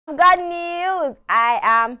Got news. I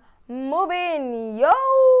am moving, yo.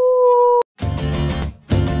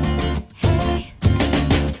 Hey,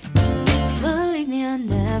 believe me, I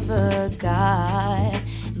never got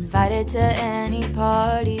invited to any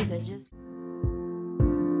parties. I just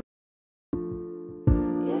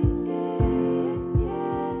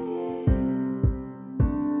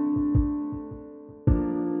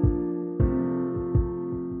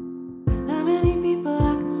not many people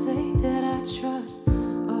I can say that I trust.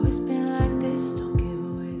 Always been like this, don't give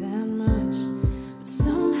away that much. But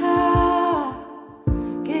somehow I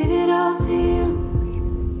gave it all to you.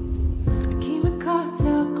 I keep my cards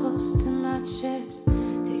held close to my chest.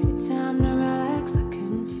 Takes me time to relax, I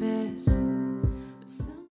confess.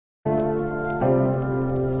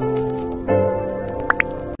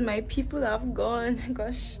 But My people have gone.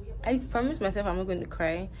 Gosh, I promised myself I'm not going to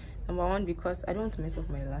cry. Number one, because I don't want to mess up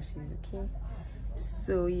my lashes, okay?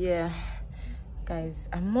 So yeah, guys,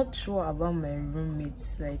 I'm not sure about my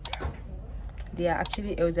roommates. Like, they are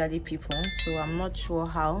actually elderly people, so I'm not sure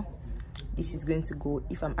how this is going to go,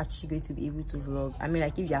 if I'm actually going to be able to vlog. I mean,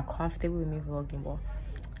 like, if you are comfortable with me vlogging, but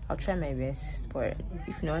I'll try my best. But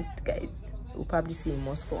if not, guys, we'll probably see in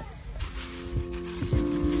Moscow.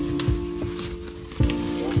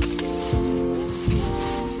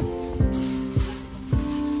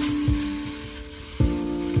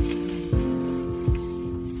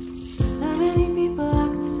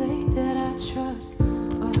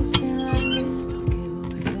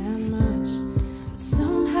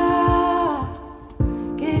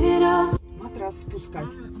 Спускать,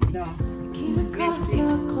 да. Keep my cards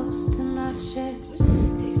held close to my chest.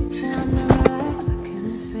 Takes me time to relax, I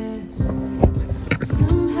confess. But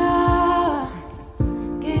somehow I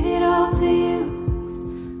gave it all to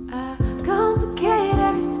you. I complicate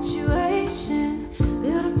every situation,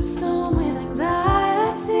 build up a storm with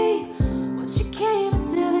anxiety. Once you came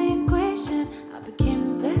into the equation, I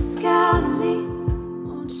became the best kind of me.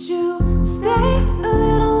 Won't you stay a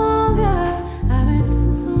little longer? I've been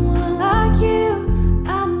missing someone like you.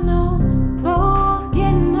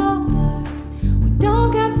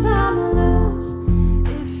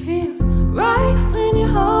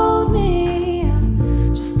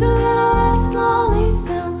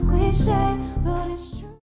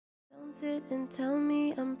 And tell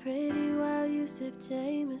me I'm pretty while you sip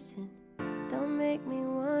Jameson. Don't make me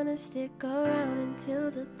wanna stick around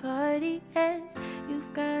until the party ends.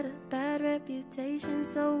 You've got a bad reputation,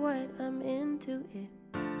 so what? I'm into it.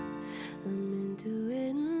 I'm into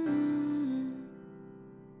it.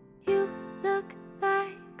 You look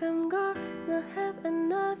like I'm gonna have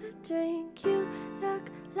another drink. You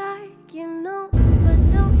look like you know, but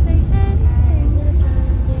don't say anything. I try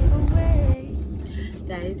to stay away.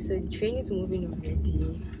 Guys, so the train is moving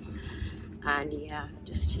already, and yeah,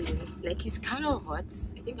 just chilling. Like, it's kind of hot.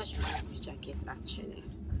 I think I should wear this jacket actually.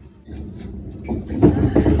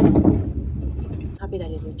 Happy that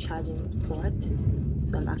there's a charging spot,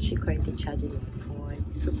 so I'm actually currently charging my phone.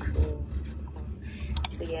 It's so cool, so cool.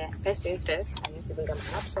 So yeah, first things first, I need to bring up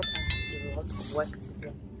my laptop. I have a lot of work to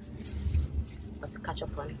do, but to catch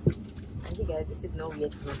up on. And you guys, this is no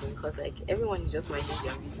weird vlogging, because like everyone is just minding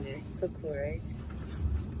their business. It's so cool, right?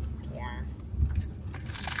 Yeah.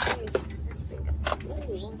 Let's bring up. Oh,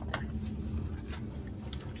 what's that?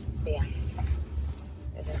 So yeah,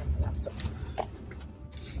 I don't have the laptop.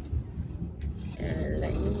 And I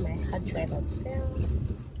need my hard drive as well,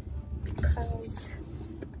 because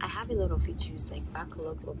I have a lot of issues, like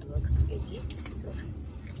backlog of vlogs to edit. So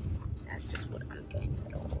that's just what I'm getting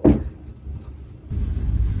at all.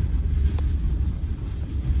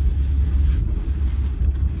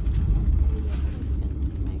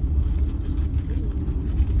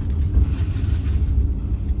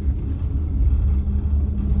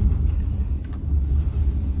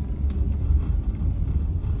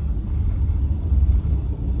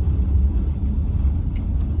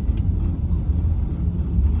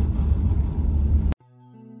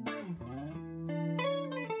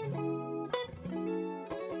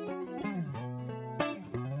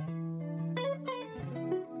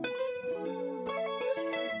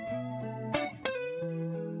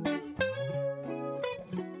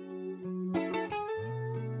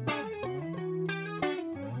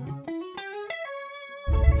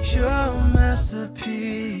 You're a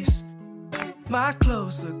masterpiece. My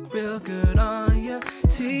clothes look real good on your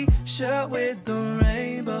t-shirt with the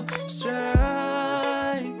rainbow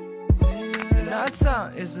stripe. And our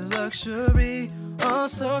time is a luxury. Oh,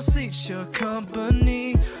 so sweet your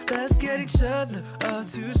company. Let's get each other up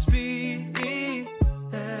to speed.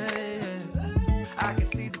 I can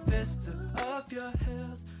see the vista of your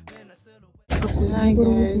hills. Hi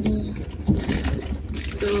guys.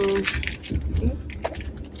 So see,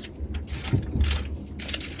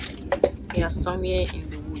 we are somewhere in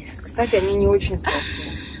the woods. Кстати, они не очень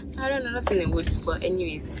сладкие. I don't know, not in the woods, but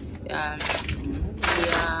anyways, we are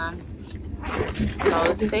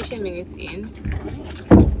about 30 minutes in,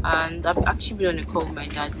 and I've actually been on a call with my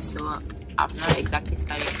dad, so I've not exactly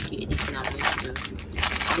started the editing I'm going to do.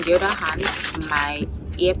 On the other hand, my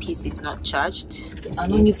earpiece is not charged.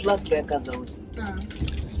 Оно не сладкое оказалось.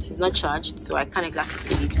 It's not charged, so I can't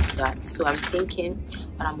exactly edit with that. So I'm thinking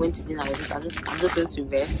what I'm going to do now is I'm just going to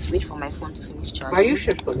rest, wait for my phone to finish charging,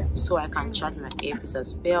 so I can charge my earpiece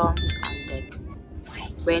as well, and then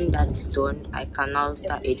when that's done, I can now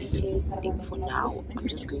start editing. I think for now, I'm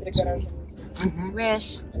just going to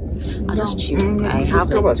rest. I'll just chill. I have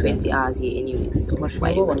like 20 hours here anyway, so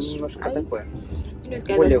why rush? Anyways,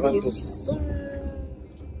 guys, I'll see you soon.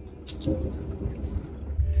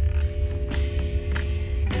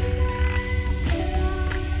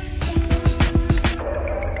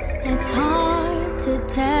 It's hard to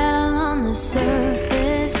tell on the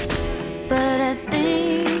surface, but I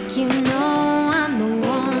think you know I'm the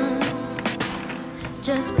one.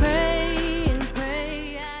 Just pray and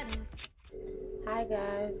pray. Hi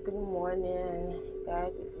guys, good morning.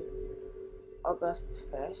 Guys, it is August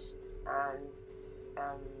 1st, and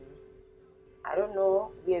I don't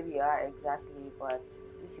know where we are exactly, but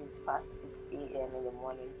this is past 6 a.m. in the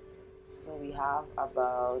morning. So we have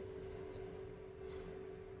about,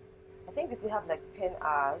 I think we still have like 10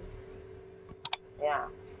 hours. Yeah,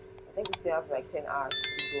 I think we still have like 10 hours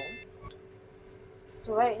to go.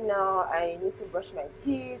 So right now I need to brush my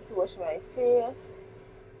teeth, wash my face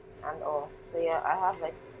and all. So yeah, I have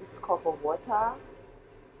like this cup of water,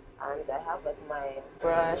 and I have like my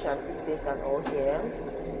brush and toothpaste and all here.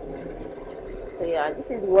 So yeah, this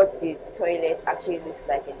is what the toilet actually looks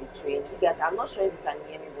like in the train. You guys, I'm not sure if you can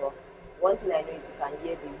hear me, but one thing I know is you can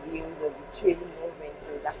hear the wheels of the train moving,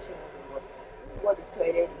 so it's actually moving. But this is what the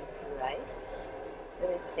toilet looks like. Let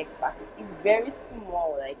me stick back. It's very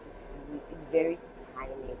small, like it's very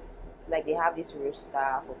tiny. It's like they have this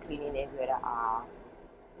roaster for cleaning every other hour.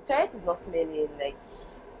 The toilet is not smelling, like,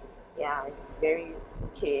 yeah, it's very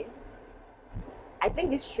okay. I think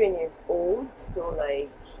this train is old, so like,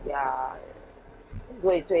 yeah, this is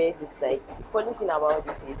what the toilet looks like. The funny thing about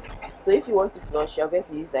this is, so if you want to flush, you're going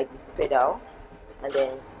to use like this pedal, and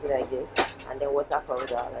then do like this, and then water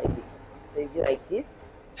comes out like this. So you do like this,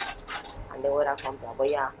 and then water comes out. But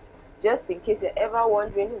yeah, just in case you're ever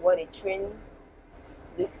wondering what a train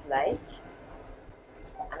looks like,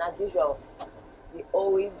 and as usual, they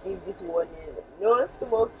always give this warning: no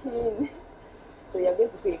smoking. So you're going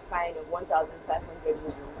to pay a fine of 1,500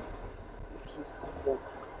 rubles if you smoke.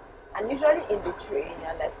 And usually in the train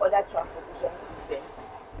and like other transportation systems,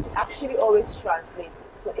 it actually always translates.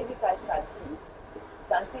 So if you guys can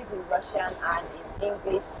see it in Russian and in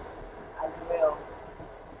English as well.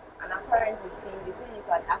 And apparently, they say you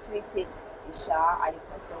can actually take a shower at the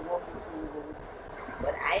cost of 150 rubles.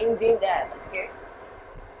 But I ain't doing that, okay?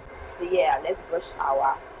 So yeah, let's brush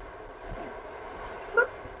our teeth.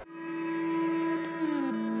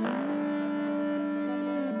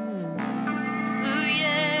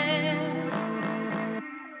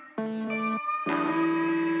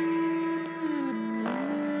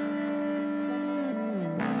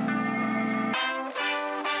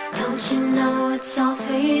 Don't you know it's all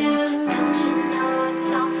for you?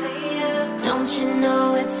 Don't you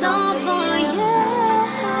know it's all for you?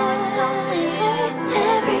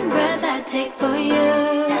 Every breath I take for you.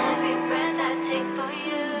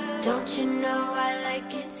 Don't you know I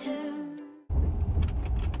like it too?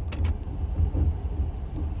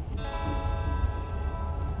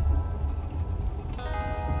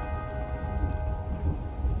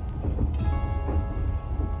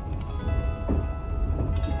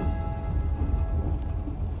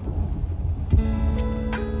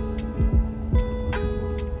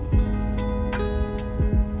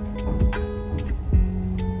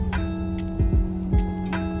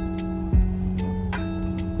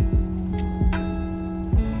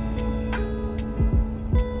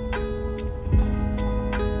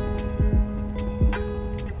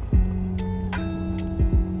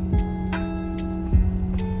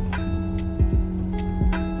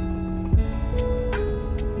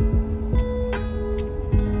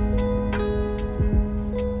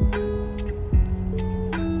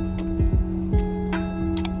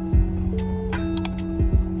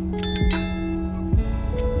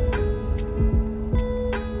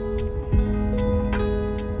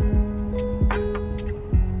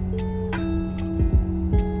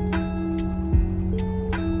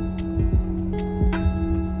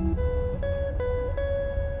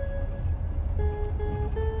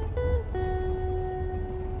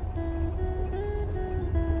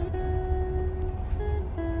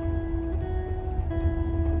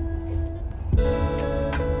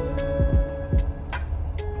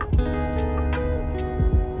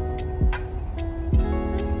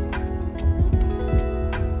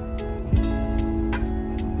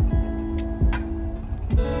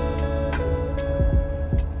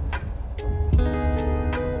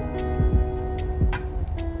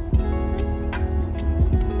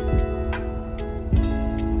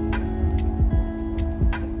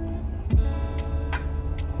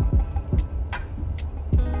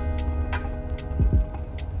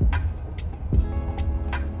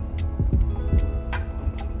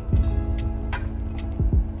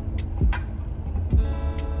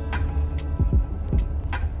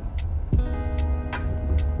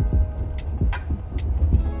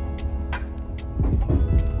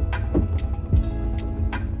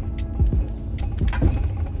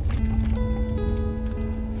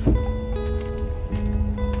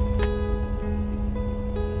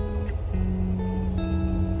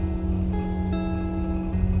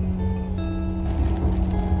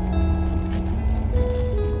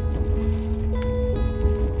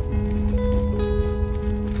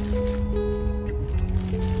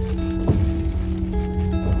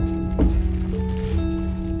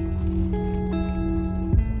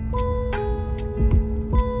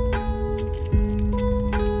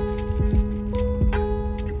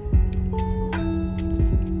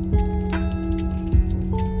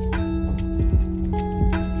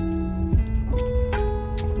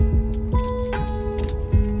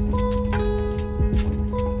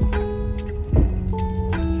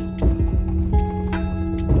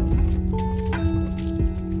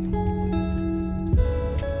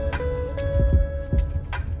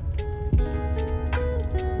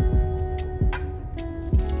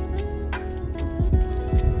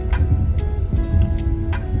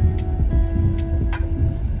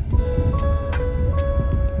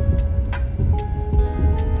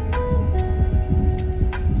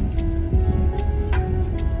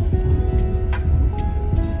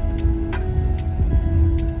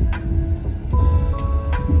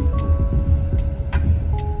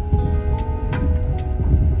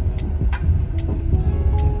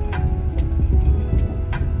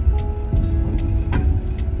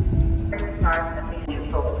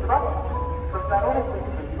 So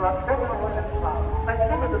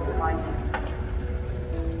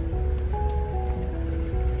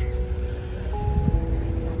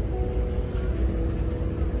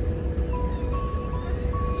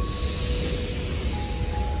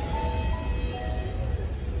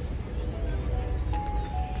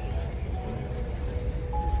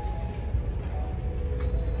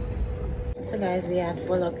guys, we are at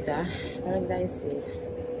Vologda. Vologda is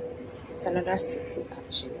it's another city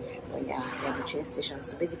actually. But yeah, we are at the train station.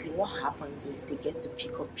 So basically what happens is they get to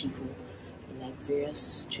pick up people in like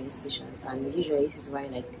various train stations, and usually this is why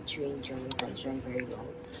like the train journeys are usually very long.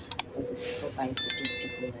 There's a stop by to pick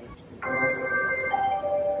people like in other cities as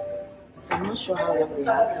well. So I'm not sure how long we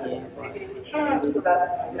have here, but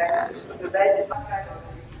yeah.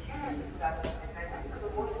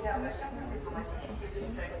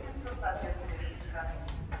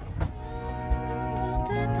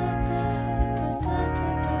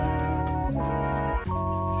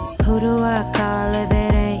 Who do I call if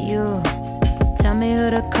it ain't you? Tell me who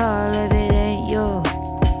to call if it ain't you.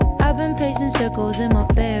 I've been pacing circles in my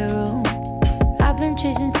bedroom. I've been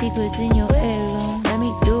chasing secrets in your heirloom. Let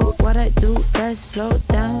me do what I do, let's slow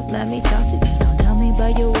down. Let me talk to you. Don't tell me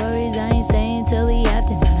about your worries, I ain't staying till the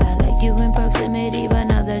afternoon. I liked you in proximity, but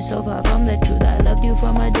now they're so far from the truth. I loved you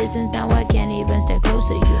from a distance, now I can't even stay close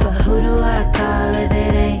to you. But who do I call if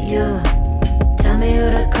it ain't you? Tell me who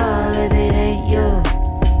to call if it ain't you.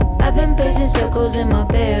 I've been pacing circles in my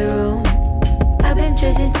bedroom. I've been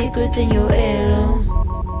chasing secrets in your heirloom.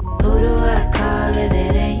 Who do I call if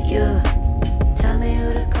it ain't you? Tell me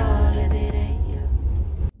who to call if it ain't you.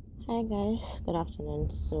 Hi guys, good afternoon.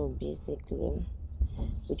 So basically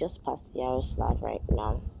we just passed Yaroslav right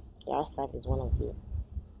now. Yaroslav is one of the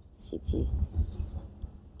cities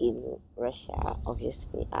in Russia,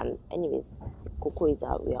 obviously, and anyways, the cocoa is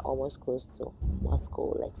out. We are almost close to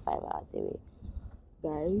Moscow, like 5 hours away.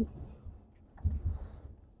 Guys,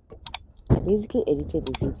 I basically edited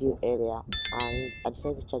the video earlier and I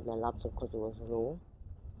decided to charge my laptop because it was low,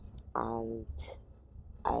 and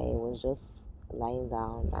I was just lying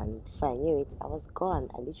down, and before I knew it I was gone.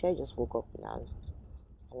 I literally just woke up now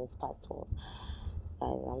and it's past 12.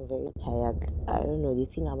 Guys, I'm very tired. I don't know, the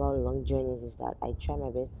thing about long journeys is that I try my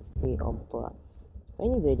best to stay up, but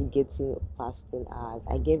when it's already getting past 10 hours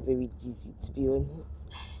I get very dizzy, to be honest.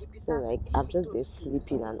 So like I've just been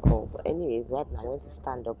sleeping and all. But anyways, right now I want to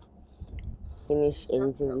stand up, finish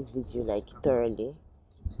editing this video like thoroughly,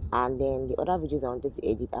 and then the other videos I wanted to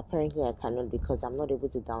edit, apparently I cannot because I'm not able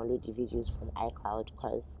to download the videos from iCloud,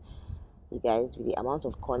 because you guys, with the amount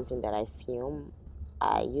of content that I film,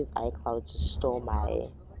 I use iCloud to store my,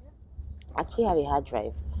 actually have a hard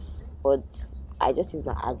drive, but I just use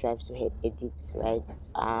my hard drive to edit, right?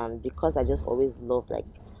 And because I just always love like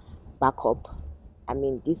backup, I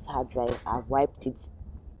mean, this hard drive, I've wiped it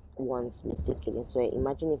once mistakenly. So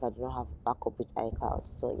imagine if I do not have backup with iCloud.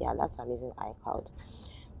 So yeah, that's why I'm using iCloud.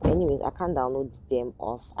 But anyways, I can't download them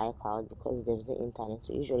off iCloud because there's no internet.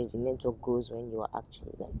 So usually the network goes when you are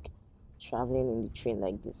actually like traveling in the train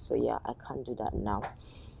like this. So yeah, I can't do that now.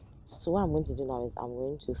 So what I'm going to do now is I'm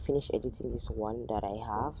going to finish editing this one that I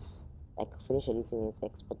have, like finish editing it,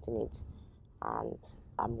 exporting it, and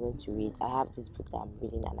I'm going to read. I have this book that I'm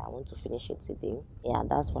reading and I want to finish it today. Yeah,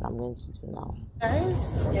 that's what I'm going to do now.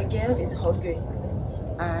 Guys, your girl is hungry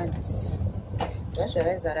and just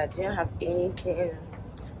realized that I didn't have anything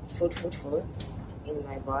food in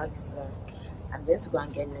my bag, so I'm going to go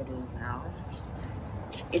and get noodles now.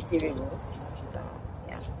 It's 80 rubles, so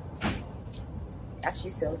yeah. They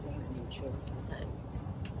actually sell things in the train sometimes.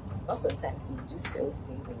 Not sometimes, you do sell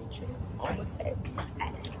things in the train almost every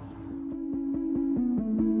time.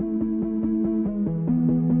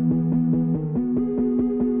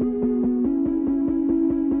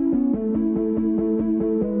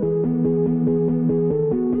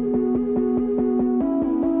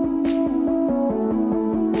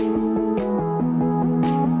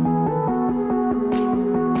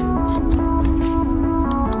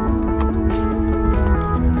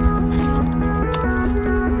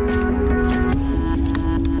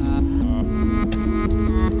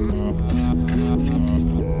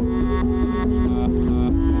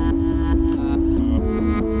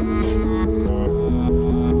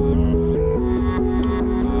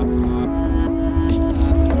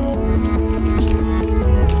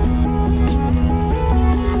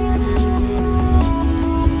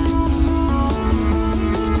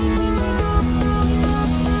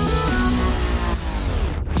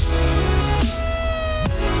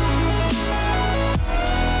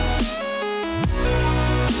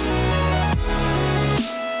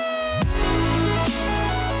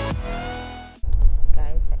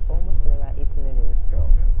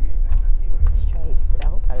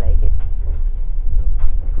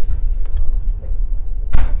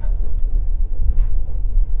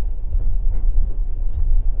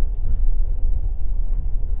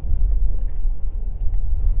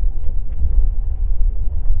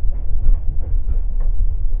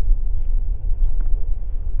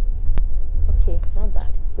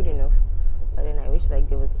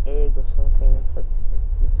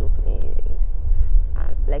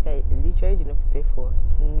 Like I literally did not prepare for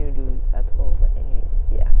noodles at all. But anyways,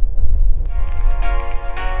 yeah.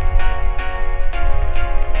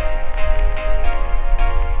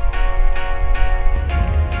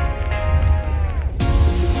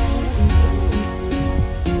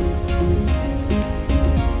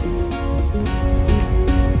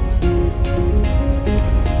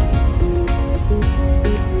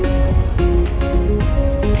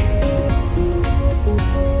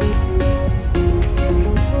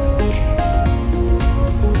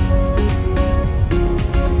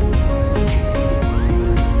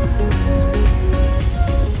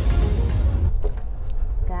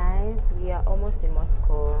 In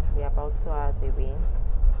Moscow, we are about 2 hours away.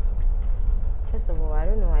 First of all, I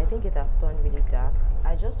don't know, I think it has turned really dark.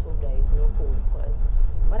 I just hope there is no cold, because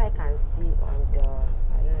what I can see on the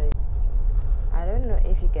I don't know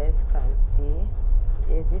if you guys can see,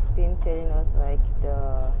 there's this thing telling us like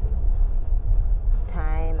the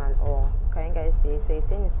time and all. Can you guys see? So it's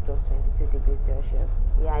saying it's plus 22 degrees Celsius.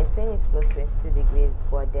 Yeah, it's saying it's plus 22 degrees,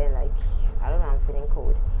 but then like I don't know, I'm feeling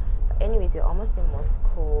cold. But anyways, we're almost in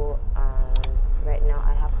Moscow, and right now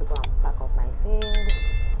I have to go and pack up my things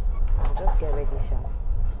and just get ready, sure.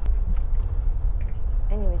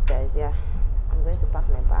 Anyways guys, yeah, I'm going to pack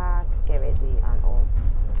my bag, get ready and all.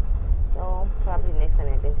 So probably next time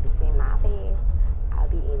you're going to be seeing my face, I'll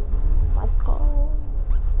be in Moscow.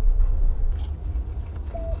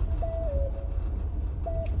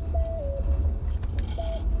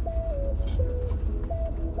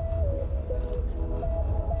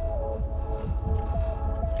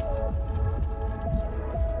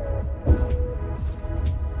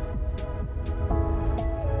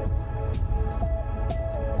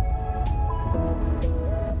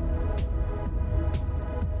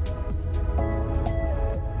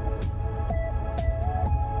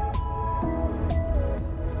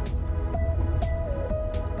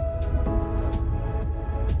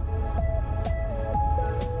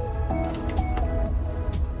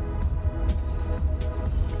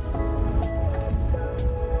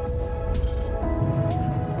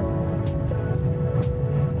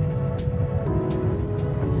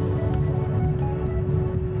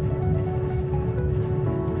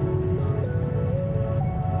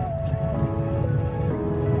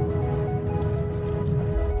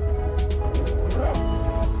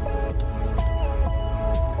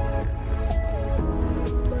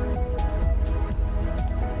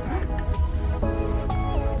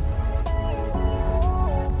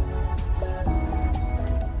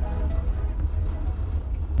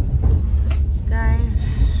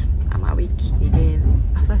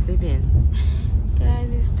 Guys,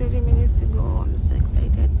 it's 30 minutes to go. I'm so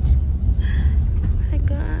excited. Oh my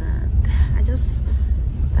god. I just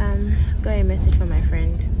got a message from my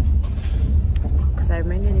friend, because I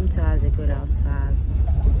reminded him 2 hours ago that I was so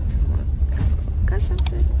to Moscow. Gosh, I'm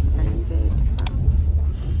so excited.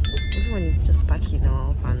 Everyone is just packing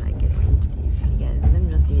up and I get ready to leave. You guys, let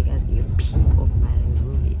me just give you guys a peek of my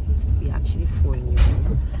room. We actually 4 in the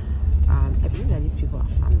room. I believe that these people are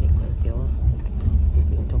family, because they've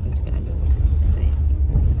been talking together the whole time.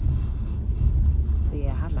 So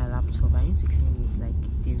yeah, I have my laptop. I need to clean it.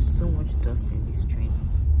 Like, there's so much dust in this train.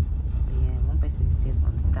 So yeah, one person stays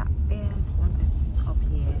on that bed, one person is up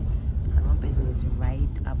here, and one person is right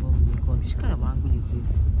above me. God, which kind of angle is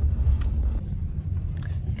this?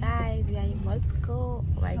 Guys, we are in Moscow.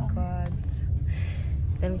 Oh my god.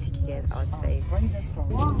 Let me take you guys outside.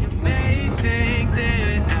 You may think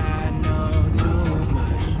that I know too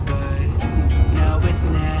much, but no, it's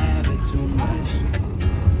never too much.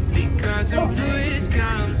 Because when push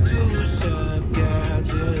comes to shove, girl,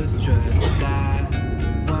 just trust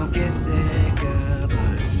I won't get sick of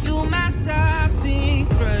us. You my salty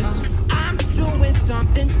crush, I'm doing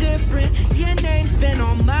something different. Your name's been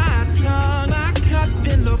on my tongue, my cup's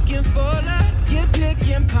been looking fuller. You're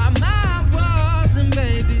picking by my walls, and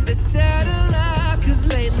baby, let's settle up. Cause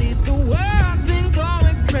lately the world's been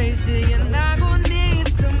going crazy, and I'm gonna need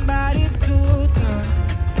somebody to turn.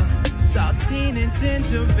 Saltine and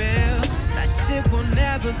ginger ale, that shit will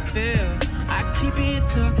never fail. I keep it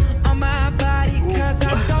tucked